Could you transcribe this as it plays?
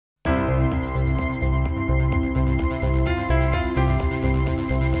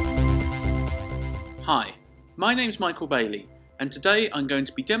Hi, my name's Michael Bailey, and today I'm going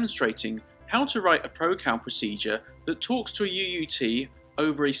to be demonstrating how to write a ProCal procedure that talks to a UUT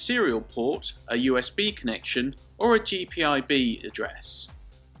over a serial port, a USB connection, or a GPIB address.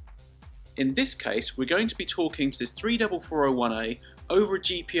 In this case, we're going to be talking to this 34401A over a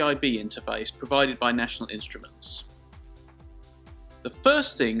GPIB interface provided by National Instruments. The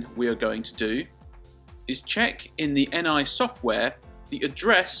first thing we are going to do is check in the NI software the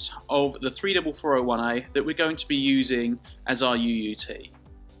address of the 34401A that we're going to be using as our UUT.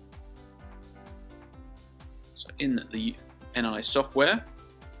 So in the NI software,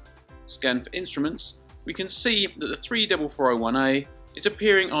 scan for instruments, we can see that the 34401A is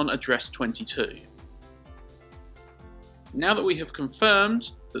appearing on address 22. Now that we have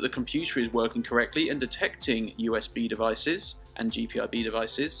confirmed that the computer is working correctly and detecting USB devices and GPIB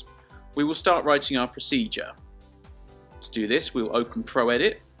devices, we will start writing our procedure. To do this, we will open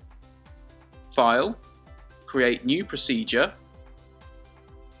ProEdit, File, Create New Procedure,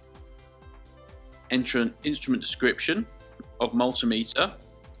 enter an instrument description of multimeter,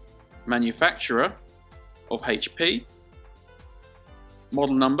 manufacturer of HP,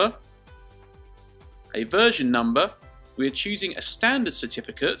 model number, a version number. We are choosing a standard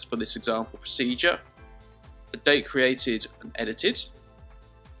certificate for this example procedure, a date created and edited.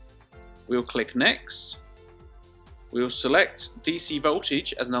 We will click Next. We will select DC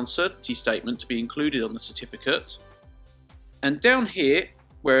voltage as an uncertainty statement to be included on the certificate. And down here,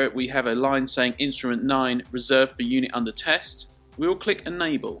 where we have a line saying Instrument 9 reserved for unit under test, we will click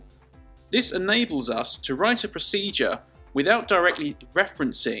Enable. This enables us to write a procedure without directly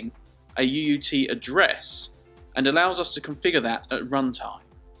referencing a UUT address and allows us to configure that at runtime.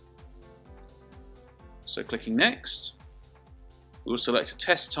 So clicking Next, we will select a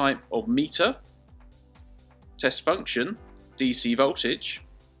test type of meter, test function, DC voltage,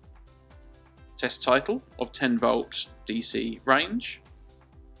 test title of 10 volt DC range,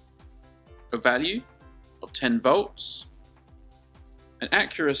 a value of 10 volts, an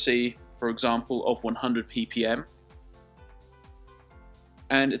accuracy, for example, of 100 ppm,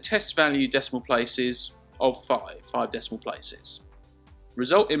 and a test value decimal places of 5 decimal places.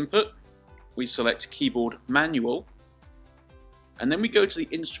 Result input, we select keyboard manual, and then we go to the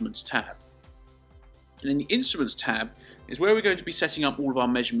Instruments tab. And in the Instruments tab is where we're going to be setting up all of our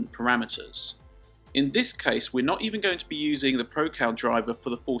measurement parameters. In this case, we're not even going to be using the ProCal driver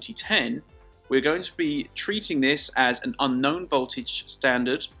for the 4010. We're going to be treating this as an unknown voltage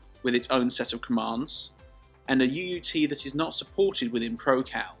standard with its own set of commands, and a UUT that is not supported within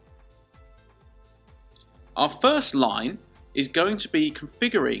ProCal. Our first line is going to be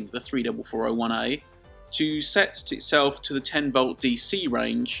configuring the 34401A to set itself to the 10 volt DC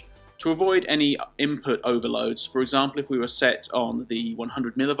range to avoid any input overloads. For example, if we were set on the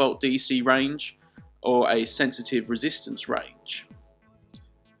 100 millivolt DC range or a sensitive resistance range.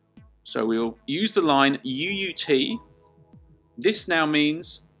 So we'll use the line UUT. This now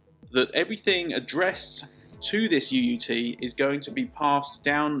means that everything addressed to this UUT is going to be passed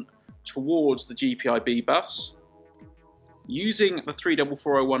down towards the GPIB bus. Using the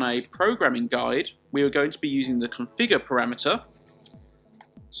 34401A programming guide, we are going to be using the configure parameter.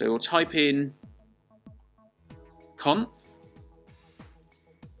 So we'll type in conf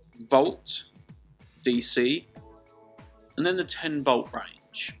volt DC and then the 10 volt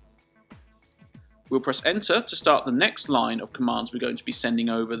range. We'll press enter to start the next line of commands we're going to be sending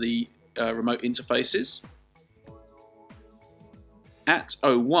over the remote interfaces. At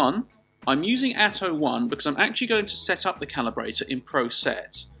 01, I'm using at 01 because I'm actually going to set up the calibrator in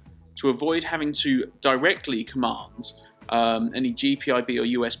ProSet to avoid having to directly command any GPIB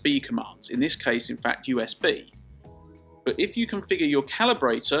or USB commands. In this case, in fact, USB. But if you configure your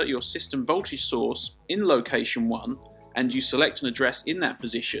calibrator, your system voltage source, in location 1, and you select an address in that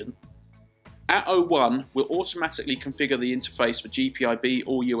position, at 01 will automatically configure the interface for GPIB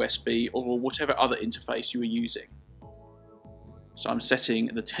or USB or whatever other interface you are using. So I'm setting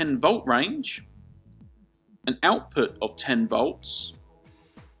the 10 volt range, an output of 10 volts,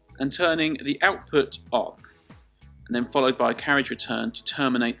 and turning the output on, and then followed by a carriage return to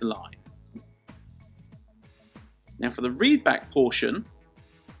terminate the line. Now for the readback portion,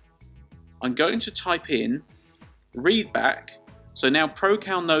 I'm going to type in readback. So now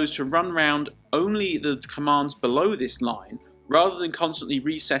ProCal knows to run round only the commands below this line, rather than constantly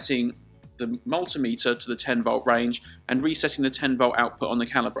resetting the multimeter to the 10 volt range and resetting the 10 volt output on the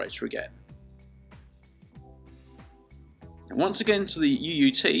calibrator again. And once again to the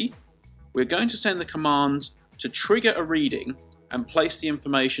UUT, we're going to send the command to trigger a reading and place the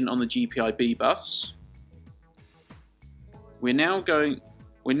information on the GPIB bus. We're now going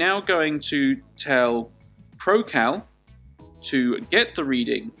we're now going to tell ProCal to get the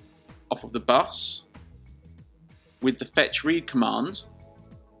reading off of the bus with the fetch read command.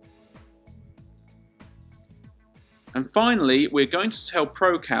 And finally, we're going to tell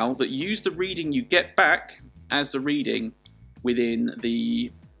ProCal that use the reading you get back as the reading within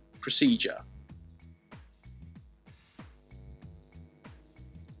the procedure.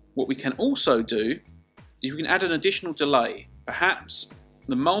 What we can also do is we can add an additional delay. Perhaps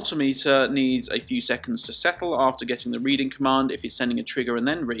the multimeter needs a few seconds to settle after getting the reading command if it's sending a trigger and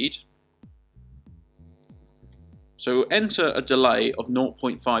then read. So we'll enter a delay of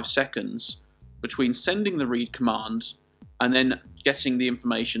 0.5 seconds between sending the read command and then getting the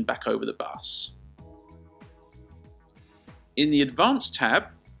information back over the bus. In the Advanced tab,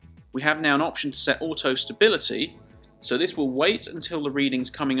 we have now an option to set auto stability, so this will wait until the readings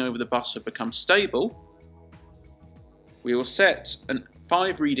coming over the bus have become stable. We will set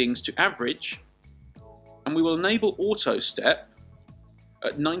 5 readings to average, and we will enable auto step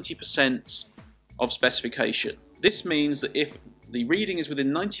at 90% of specification. This means that if the reading is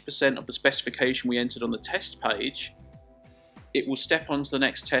within 90% of the specification we entered on the test page, it will step onto the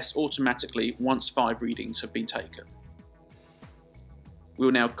next test automatically once 5 readings have been taken. We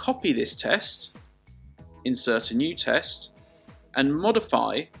will now copy this test, insert a new test, and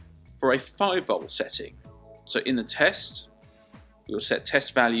modify for a 5 volt setting. So in the test, we will set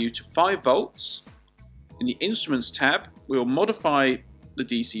test value to 5 volts. In the Instruments tab, we will modify the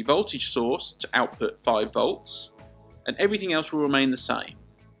DC voltage source to output 5 volts, and everything else will remain the same.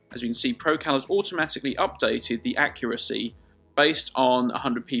 As you can see, ProCal has automatically updated the accuracy based on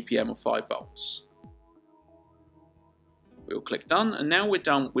 100 ppm or 5 volts. We'll click done, and now we're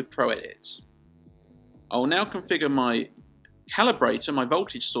done with ProEdit. I will now configure my calibrator, my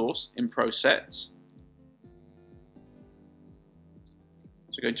voltage source, in ProSet.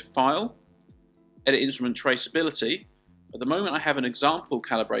 So going to File, Edit Instrument Traceability. At the moment I have an example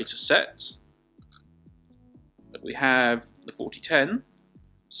calibrator set, but we have the 4010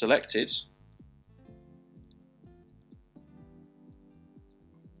 selected.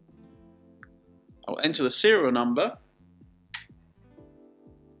 I'll enter the serial number,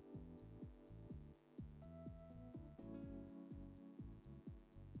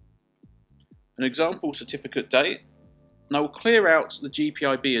 an example certificate date, and I will clear out the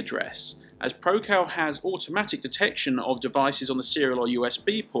GPIB address. As ProCal has automatic detection of devices on the serial or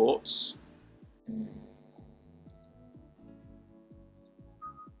USB ports,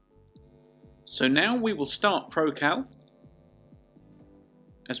 so now we will start ProCal.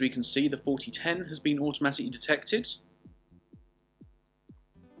 As we can see, the 4010 has been automatically detected.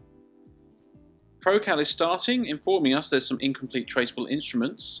 ProCal is starting, informing us there's some incomplete traceable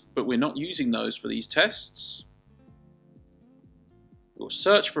instruments, but we're not using those for these tests. We'll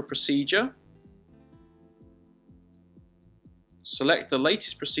search for a procedure, select the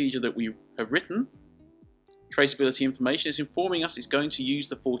latest procedure that we have written. Traceability information is informing us it's going to use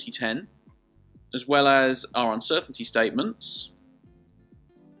the 4010, as well as our uncertainty statements.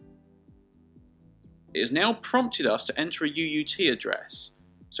 It has now prompted us to enter a UUT address.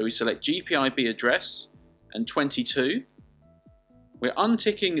 So we select GPIB address and 22. We're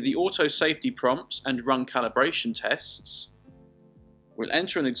unticking the auto safety prompts and run calibration tests. We'll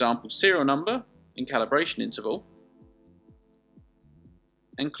enter an example serial number in calibration interval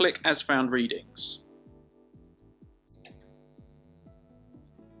and click As Found Readings.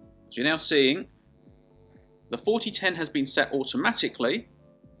 As you're now seeing, the 4010 has been set automatically,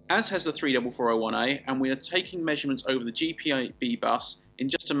 as has the 34401A, and we are taking measurements over the GPIB bus in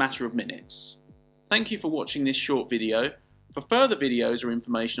just a matter of minutes. Thank you for watching this short video. For further videos or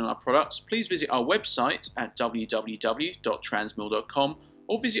information on our products, please visit our website at www.transmille.com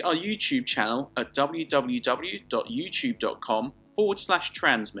or visit our YouTube channel at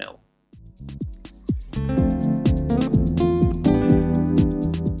www.youtube.com/Transmille.